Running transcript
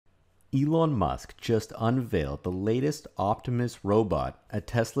Elon Musk just unveiled the latest Optimus Robot at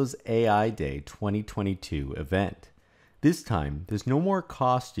Tesla's AI Day 2022 event. This time, there's no more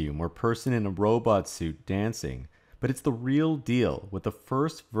costume or person in a robot suit dancing, but it's the real deal with the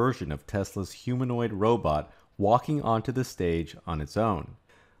first version of Tesla's humanoid robot walking onto the stage on its own.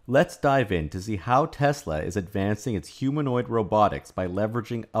 Let's dive in to see how Tesla is advancing its humanoid robotics by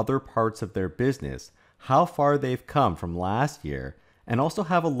leveraging other parts of their business, how far they've come from last year, and also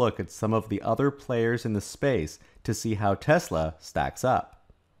have a look at some of the other players in the space to see how Tesla stacks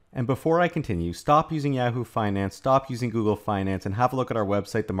up. And before I continue, stop using Yahoo Finance, stop using Google Finance, and have a look at our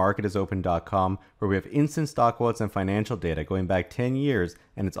website, themarketisopen.com, where we have instant stock quotes and financial data going back 10 years,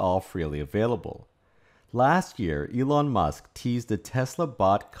 and it's all freely available. Last year, Elon Musk teased the Tesla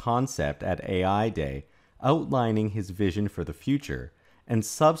bot concept at AI Day, outlining his vision for the future, and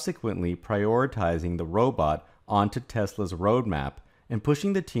subsequently prioritizing the robot onto Tesla's roadmap and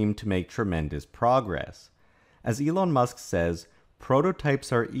pushing the team to make tremendous progress. As Elon Musk says,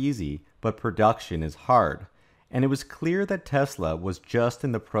 prototypes are easy, but production is hard. And it was clear that Tesla was just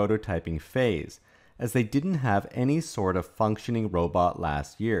in the prototyping phase, as they didn't have any sort of functioning robot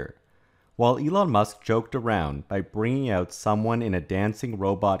last year. While Elon Musk joked around by bringing out someone in a dancing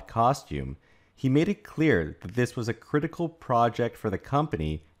robot costume, he made it clear that this was a critical project for the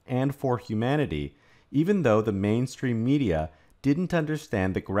company and for humanity, even though the mainstream media didn't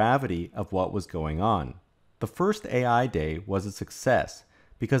understand the gravity of what was going on. The first AI Day was a success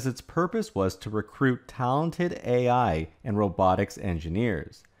because its purpose was to recruit talented AI and robotics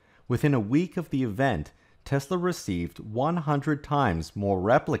engineers. Within a week of the event, Tesla received 100 times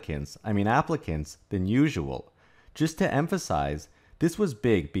more applicants than usual. Just to emphasize, this was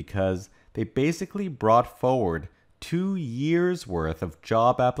big because they basically brought forward 2 years' worth of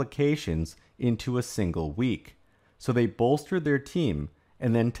job applications into a single week. So they bolstered their team,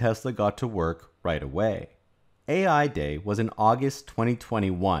 and then Tesla got to work right away. AI Day was in August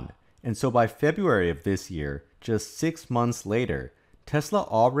 2021, and so by February of this year, just 6 months later, Tesla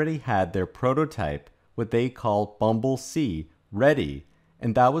already had their prototype, what they call Bumble C, ready,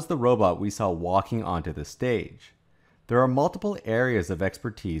 and that was the robot we saw walking onto the stage. There are multiple areas of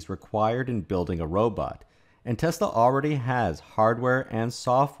expertise required in building a robot, and Tesla already has hardware and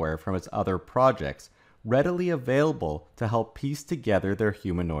software from its other projects readily available to help piece together their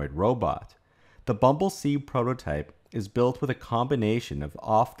humanoid robot. The Bumble C prototype is built with a combination of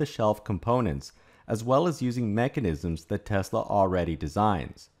off-the-shelf components as well as using mechanisms that Tesla already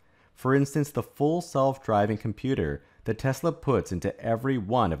designs. For instance, the full self-driving computer that Tesla puts into every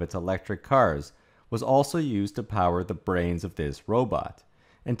one of its electric cars was also used to power the brains of this robot.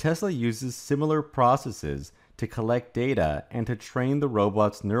 And Tesla uses similar processes to collect data and to train the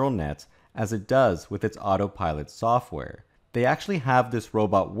robot's neural nets as it does with its autopilot software. They actually have this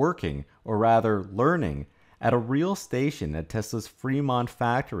robot working, or rather learning, at a real station at Tesla's Fremont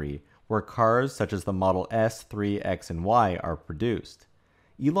factory where cars such as the Model S, 3, X, and Y are produced.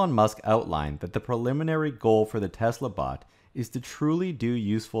 Elon Musk outlined that the preliminary goal for the Tesla bot is to truly do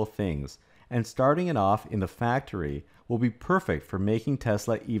useful things, and starting it off in the factory will be perfect for making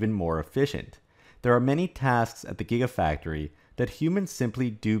Tesla even more efficient. There are many tasks at the Gigafactory that humans simply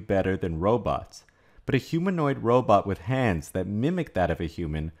do better than robots, but a humanoid robot with hands that mimic that of a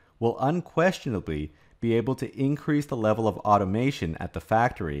human will unquestionably be able to increase the level of automation at the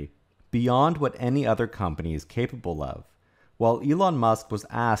factory beyond what any other company is capable of. While Elon Musk was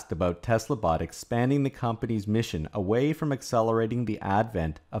asked about Tesla Bot expanding the company's mission away from accelerating the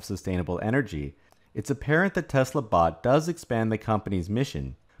advent of sustainable energy, it's apparent that Tesla Bot does expand the company's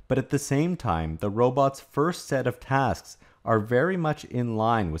mission, but at the same time, the robot's first set of tasks are very much in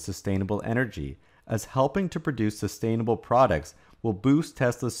line with sustainable energy, as helping to produce sustainable products will boost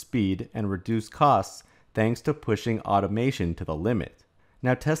Tesla's speed and reduce costs thanks to pushing automation to the limit.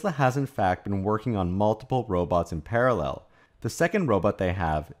 Now, Tesla has in fact been working on multiple robots in parallel. The second robot they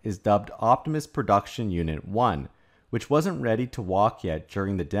have is dubbed Optimus Production Unit 1, which wasn't ready to walk yet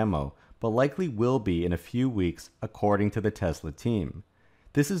during the demo, but likely will be in a few weeks according to the Tesla team.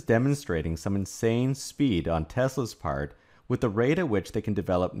 This is demonstrating some insane speed on Tesla's part with the rate at which they can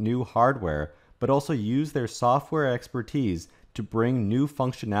develop new hardware, but also use their software expertise to bring new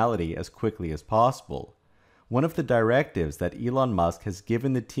functionality as quickly as possible. One of the directives that Elon Musk has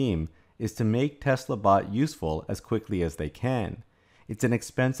given the team is to make Tesla Bot useful as quickly as they can. It's an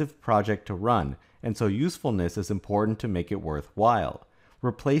expensive project to run, and so usefulness is important to make it worthwhile.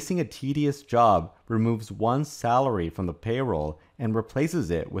 Replacing a tedious job removes one's salary from the payroll and replaces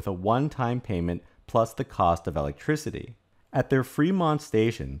it with a one-time payment plus the cost of electricity. At their Fremont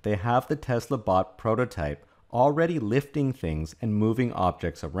station, they have the Tesla Bot prototype already lifting things and moving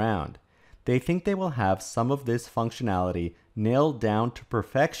objects around. They think they will have some of this functionality nailed down to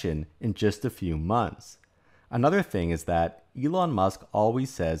perfection in just a few months. Another thing is that Elon Musk always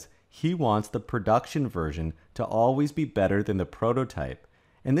says he wants the production version to always be better than the prototype,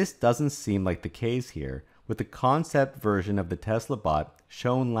 and this doesn't seem like the case here, with the concept version of the Tesla bot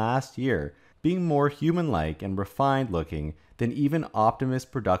shown last year being more human-like and refined looking than even Optimus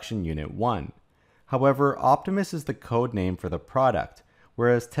Production Unit 1. However, Optimus is the code name for the product,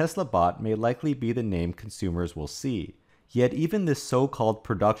 whereas Tesla bot may likely be the name consumers will see. Yet even this so-called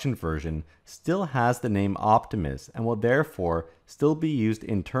production version still has the name Optimus and will therefore still be used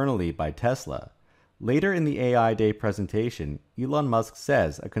internally by Tesla. Later in the AI Day presentation, Elon Musk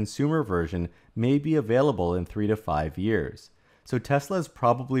says a consumer version may be available in 3 to 5 years. So Tesla is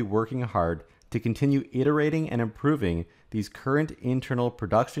probably working hard to continue iterating and improving these current internal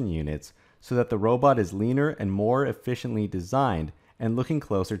production units so that the robot is leaner and more efficiently designed and looking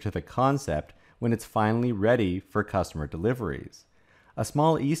closer to the concept when it's finally ready for customer deliveries. A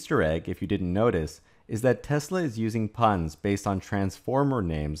small Easter egg, if you didn't notice, is that Tesla is using puns based on Transformer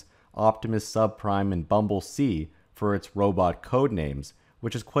names Optimus Subprime and Bumble C for its robot code names,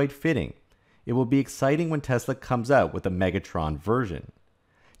 which is quite fitting. It will be exciting when Tesla comes out with a Megatron version.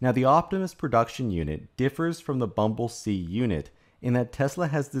 Now, the Optimus production unit differs from the Bumble C unit in that Tesla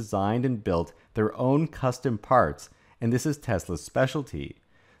has designed and built their own custom parts, and this is Tesla's specialty.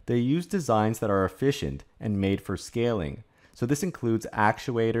 They use designs that are efficient and made for scaling. So this includes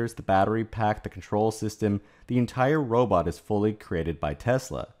actuators, the battery pack, the control system. The entire robot is fully created by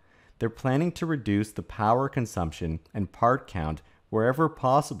Tesla. They're planning to reduce the power consumption and part count wherever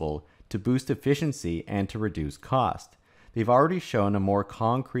possible to boost efficiency and to reduce cost. They've already shown a more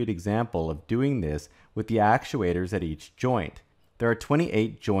concrete example of doing this with the actuators at each joint. There are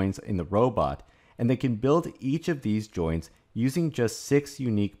 28 joints in the robot, and they can build each of these joints using just 6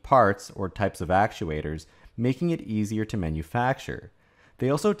 unique parts or types of actuators, making it easier to manufacture. They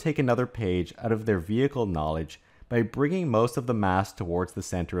also take another page out of their vehicle knowledge by bringing most of the mass towards the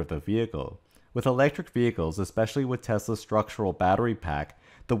center of the vehicle. With electric vehicles, especially with Tesla's structural battery pack,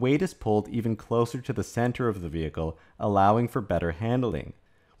 the weight is pulled even closer to the center of the vehicle, allowing for better handling.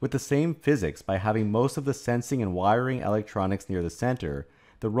 With the same physics, by having most of the sensing and wiring electronics near the center,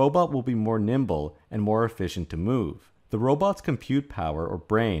 the robot will be more nimble and more efficient to move. The robot's compute power, or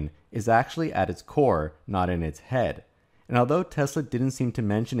brain, is actually at its core, not in its head. And although Tesla didn't seem to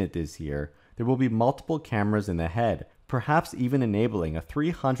mention it this year, there will be multiple cameras in the head, perhaps even enabling a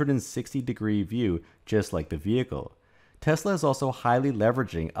 360-degree view just like the vehicle. Tesla is also highly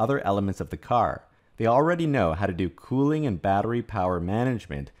leveraging other elements of the car. They already know how to do cooling and battery power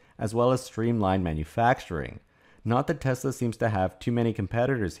management, as well as streamline manufacturing. Not that Tesla seems to have too many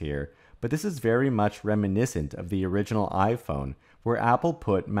competitors here, but this is very much reminiscent of the original iPhone, where Apple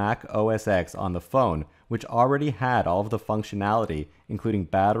put Mac OS X on the phone, which already had all of the functionality, including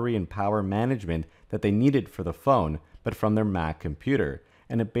battery and power management, that they needed for the phone, but from their Mac computer,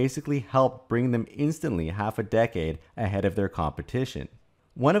 and it basically helped bring them instantly half a decade ahead of their competition.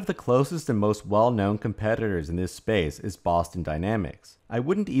 One of the closest and most well-known competitors in this space is Boston Dynamics. I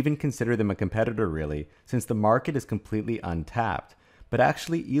wouldn't even consider them a competitor really, since the market is completely untapped. But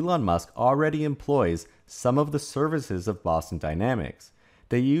actually Elon Musk already employs some of the services of Boston Dynamics.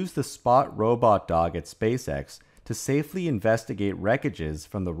 They use the Spot robot dog at SpaceX to safely investigate wreckages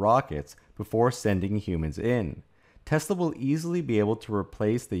from the rockets before sending humans in. Tesla will easily be able to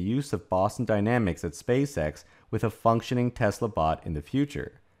replace the use of Boston Dynamics at SpaceX with a functioning Tesla bot in the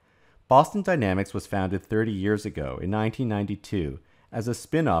future. Boston Dynamics was founded 30 years ago in 1992 as a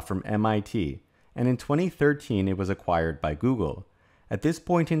spin-off from MIT, and in 2013 it was acquired by Google. At this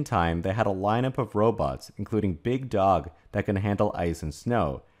point in time, they had a lineup of robots, including Big Dog that can handle ice and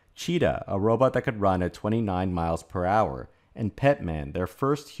snow, Cheetah, a robot that could run at 29 miles per hour, and Petman, their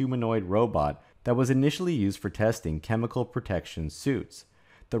first humanoid robot that was initially used for testing chemical protection suits.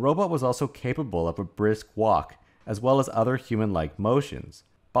 The robot was also capable of a brisk walk, as well as other human-like motions.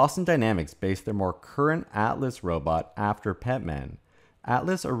 Boston Dynamics based their more current Atlas robot after Petman.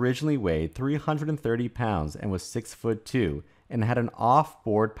 Atlas originally weighed 330 pounds and was 6'2", and had an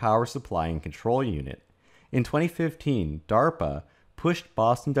off-board power supply and control unit. In 2015, DARPA pushed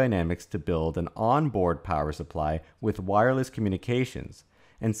Boston Dynamics to build an on-board power supply with wireless communications,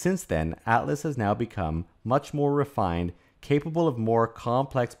 and since then, Atlas has now become much more refined, capable of more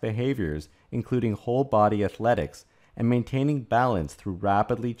complex behaviors, including whole-body athletics, and maintaining balance through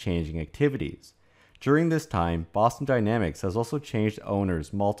rapidly changing activities. During this time, Boston Dynamics has also changed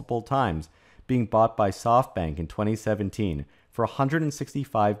owners multiple times, being bought by SoftBank in 2017 for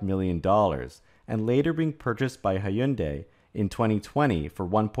 $165 million, and later being purchased by Hyundai in 2020 for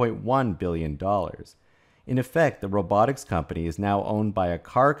 $1.1 billion. In effect, the robotics company is now owned by a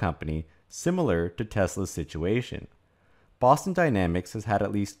car company similar to Tesla's situation. Boston Dynamics has had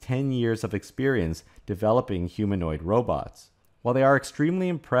at least 10 years of experience developing humanoid robots. While they are extremely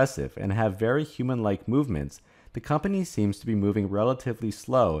impressive and have very human-like movements, the company seems to be moving relatively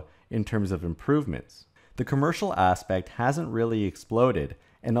slow in terms of improvements. The commercial aspect hasn't really exploded,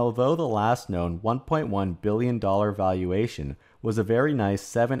 and although the last known $1.1 billion valuation was a very nice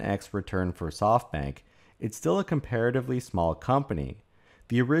 7x return for SoftBank, it's still a comparatively small company.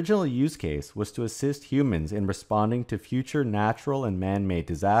 The original use case was to assist humans in responding to future natural and man-made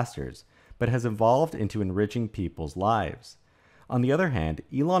disasters, but has evolved into enriching people's lives. On the other hand,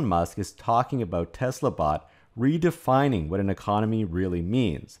 Elon Musk is talking about TeslaBot redefining what an economy really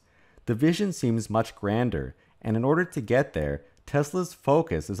means. The vision seems much grander, and in order to get there, Tesla's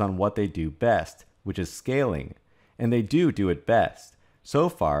focus is on what they do best, which is scaling. And they do it best. So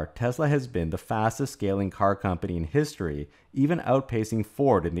far, Tesla has been the fastest scaling car company in history, even outpacing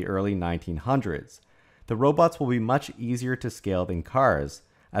Ford in the early 1900s. The robots will be much easier to scale than cars,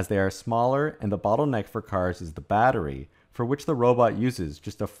 as they are smaller and the bottleneck for cars is the battery, for which the robot uses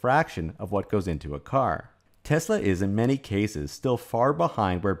just a fraction of what goes into a car. Tesla is in many cases still far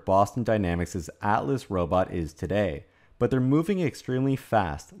behind where Boston Dynamics' Atlas robot is today, but they're moving extremely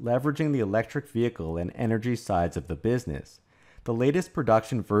fast, leveraging the electric vehicle and energy sides of the business. The latest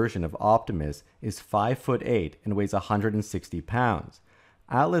production version of Optimus is 5'8" and weighs 160 pounds.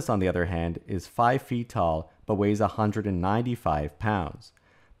 Atlas, on the other hand, is 5 feet tall but weighs 195 pounds.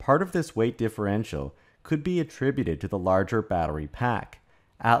 Part of this weight differential could be attributed to the larger battery pack.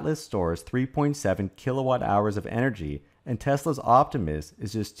 Atlas stores 3.7 kilowatt hours of energy, and Tesla's Optimus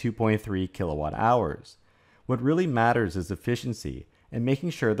is just 2.3 kilowatt hours. What really matters is efficiency, and making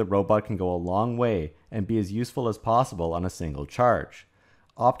sure the robot can go a long way and be as useful as possible on a single charge.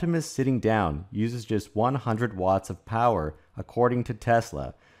 Optimus sitting down uses just 100 watts of power according to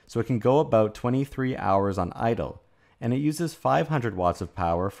Tesla, so it can go about 23 hours on idle, and it uses 500 watts of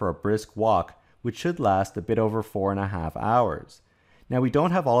power for a brisk walk, which should last a bit over 4.5 hours. Now, we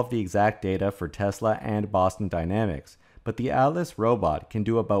don't have all of the exact data for Tesla and Boston Dynamics, but the Atlas robot can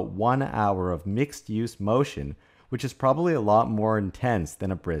do about 1 hour of mixed-use motion, which is probably a lot more intense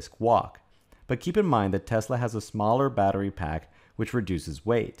than a brisk walk. But keep in mind that Tesla has a smaller battery pack, which reduces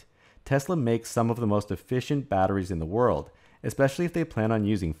weight. Tesla makes some of the most efficient batteries in the world, especially if they plan on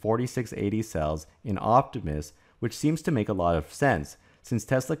using 4680 cells in Optimus, which seems to make a lot of sense, since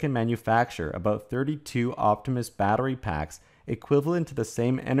Tesla can manufacture about 32 Optimus battery packs equivalent to the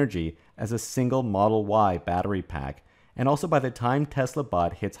same energy as a single Model Y battery pack, and also by the time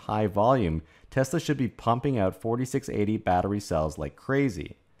TeslaBot hits high volume, Tesla should be pumping out 4680 battery cells like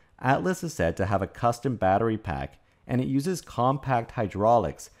crazy. Atlas is said to have a custom battery pack, and it uses compact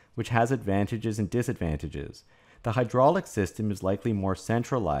hydraulics, which has advantages and disadvantages. The hydraulic system is likely more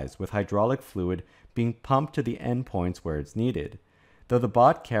centralized, with hydraulic fluid being pumped to the endpoints where it's needed, though the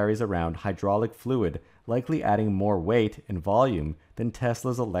bot carries around hydraulic fluid, likely adding more weight and volume than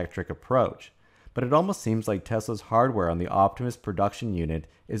Tesla's electric approach. But it almost seems like Tesla's hardware on the Optimus production unit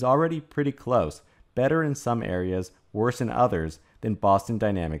is already pretty close, better in some areas, worse in others, than Boston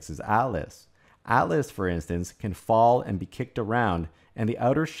Dynamics' Atlas. Atlas, for instance, can fall and be kicked around, and the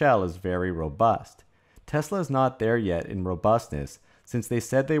outer shell is very robust. Tesla is not there yet in robustness, since they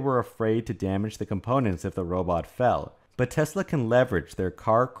said they were afraid to damage the components if the robot fell, but Tesla can leverage their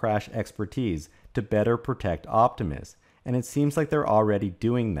car crash expertise to better protect Optimus, and it seems like they're already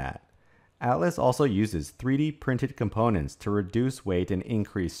doing that. Atlas also uses 3D printed components to reduce weight and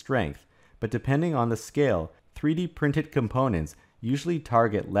increase strength, but depending on the scale, 3D printed components usually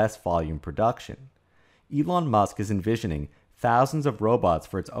target less volume production. Elon Musk is envisioning thousands of robots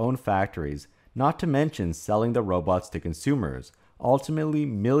for its own factories, not to mention selling the robots to consumers, ultimately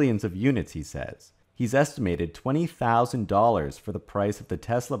millions of units, he says. He's estimated $20,000 for the price of the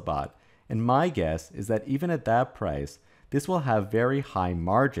Tesla bot, and my guess is that even at that price, this will have very high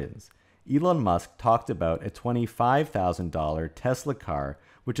margins. Elon Musk talked about a $25,000 Tesla car,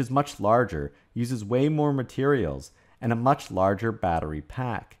 which is much larger, uses way more materials, and a much larger battery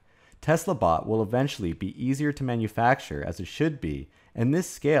pack. TeslaBot will eventually be easier to manufacture as it should be, and this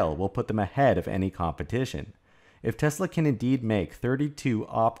scale will put them ahead of any competition. If Tesla can indeed make 32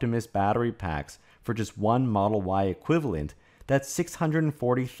 Optimus battery packs for just one Model Y equivalent, that's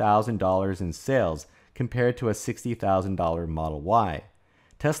 $640,000 in sales compared to a $60,000 Model Y.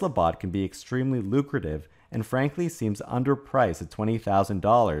 TeslaBot can be extremely lucrative and frankly seems underpriced at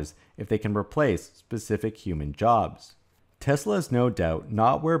 $20,000 if they can replace specific human jobs. Tesla is no doubt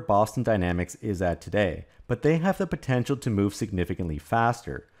not where Boston Dynamics is at today, but they have the potential to move significantly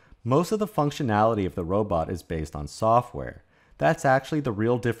faster. Most of the functionality of the robot is based on software. That's actually the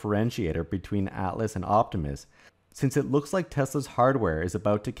real differentiator between Atlas and Optimus, since it looks like Tesla's hardware is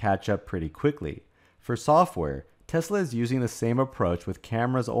about to catch up pretty quickly. For software, Tesla is using the same approach with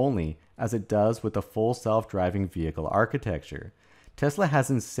cameras only as it does with the full self-driving vehicle architecture. Tesla has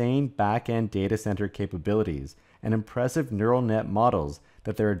insane back-end data center capabilities and impressive neural net models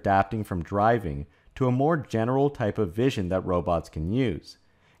that they're adapting from driving to a more general type of vision that robots can use.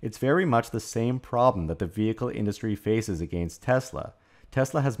 It's very much the same problem that the vehicle industry faces against Tesla.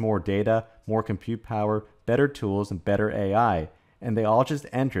 Tesla has more data, more compute power, better tools, and better AI, and they all just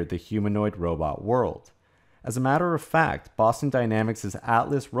entered the humanoid robot world. As a matter of fact, Boston Dynamics'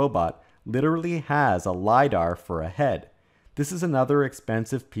 Atlas robot literally has a LiDAR for a head. This is another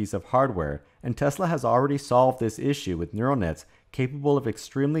expensive piece of hardware, and Tesla has already solved this issue with neural nets capable of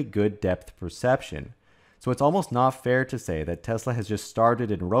extremely good depth perception. So it's almost not fair to say that Tesla has just started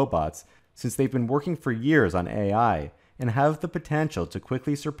in robots, since they've been working for years on AI and have the potential to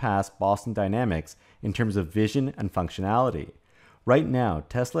quickly surpass Boston Dynamics in terms of vision and functionality. Right now,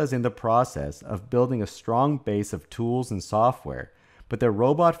 Tesla is in the process of building a strong base of tools and software, but their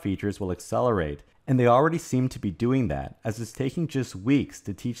robot features will accelerate, and they already seem to be doing that, as it's taking just weeks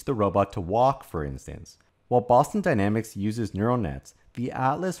to teach the robot to walk, for instance. While Boston Dynamics uses neural nets, the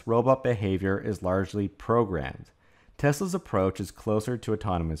Atlas robot behavior is largely programmed. Tesla's approach is closer to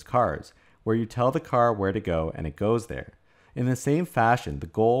autonomous cars, where you tell the car where to go and it goes there. In the same fashion, the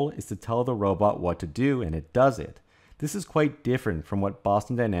goal is to tell the robot what to do and it does it. This is quite different from what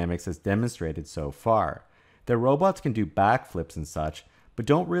Boston Dynamics has demonstrated so far. Their robots can do backflips and such, but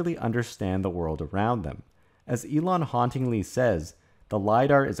don't really understand the world around them. As Elon hauntingly says, the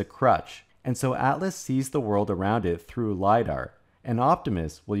LiDAR is a crutch, and so Atlas sees the world around it through LiDAR, and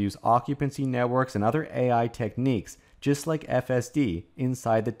Optimus will use occupancy networks and other AI techniques just like FSD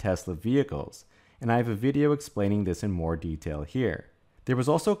inside the Tesla vehicles, and I have a video explaining this in more detail here. There was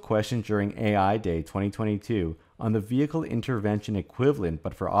also a question during AI Day 2022 on the vehicle intervention equivalent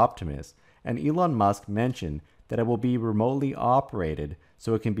but for Optimus, and Elon Musk mentioned that it will be remotely operated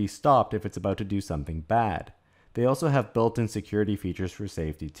so it can be stopped if it's about to do something bad. They also have built-in security features for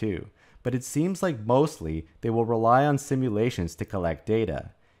safety too, but it seems like mostly they will rely on simulations to collect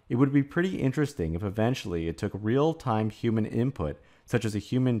data. It would be pretty interesting if eventually it took real-time human input, such as a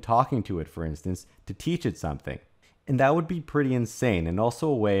human talking to it for instance, to teach it something. And that would be pretty insane, and also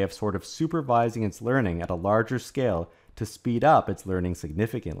a way of sort of supervising its learning at a larger scale to speed up its learning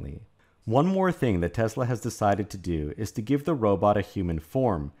significantly. One more thing that Tesla has decided to do is to give the robot a human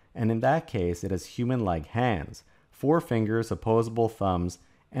form, and in that case it has human-like hands, 4 fingers, opposable thumbs,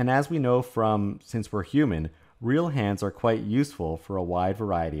 and as we know since we're human, real hands are quite useful for a wide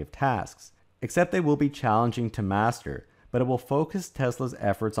variety of tasks. Except they will be challenging to master, but it will focus Tesla's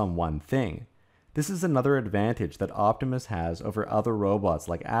efforts on one thing. This is another advantage that Optimus has over other robots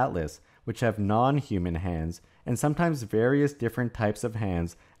like Atlas, which have non-human hands and sometimes various different types of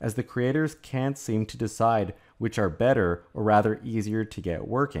hands, as the creators can't seem to decide which are better or rather easier to get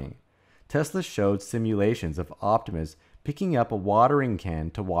working. Tesla showed simulations of Optimus picking up a watering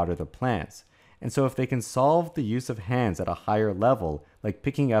can to water the plants, and so if they can solve the use of hands at a higher level, like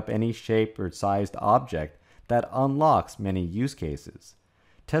picking up any shape or sized object, that unlocks many use cases.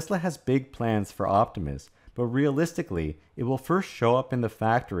 Tesla has big plans for Optimus, but realistically, it will first show up in the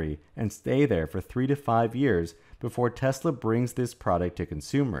factory and stay there for 3 to 5 years before Tesla brings this product to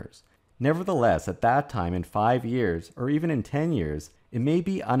consumers. Nevertheless, at that time in 5 years, or even in 10 years, it may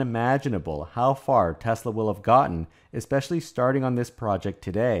be unimaginable how far Tesla will have gotten, especially starting on this project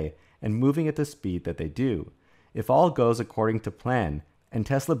today and moving at the speed that they do. If all goes according to plan, and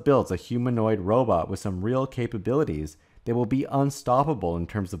Tesla builds a humanoid robot with some real capabilities, they will be unstoppable in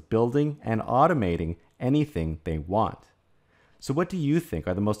terms of building and automating anything they want. So what do you think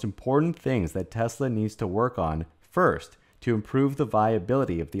are the most important things that Tesla needs to work on first to improve the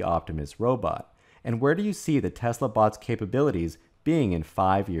viability of the Optimus robot? And where do you see the Tesla bot's capabilities being in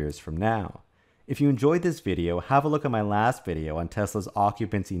 5 years from now? If you enjoyed this video, have a look at my last video on Tesla's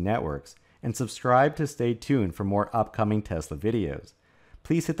occupancy networks, and subscribe to stay tuned for more upcoming Tesla videos.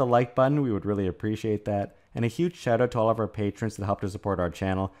 Please hit the like button, we would really appreciate that. And a huge shout out to all of our patrons that help to support our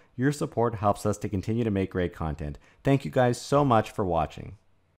channel. Your support helps us to continue to make great content. Thank you guys so much for watching.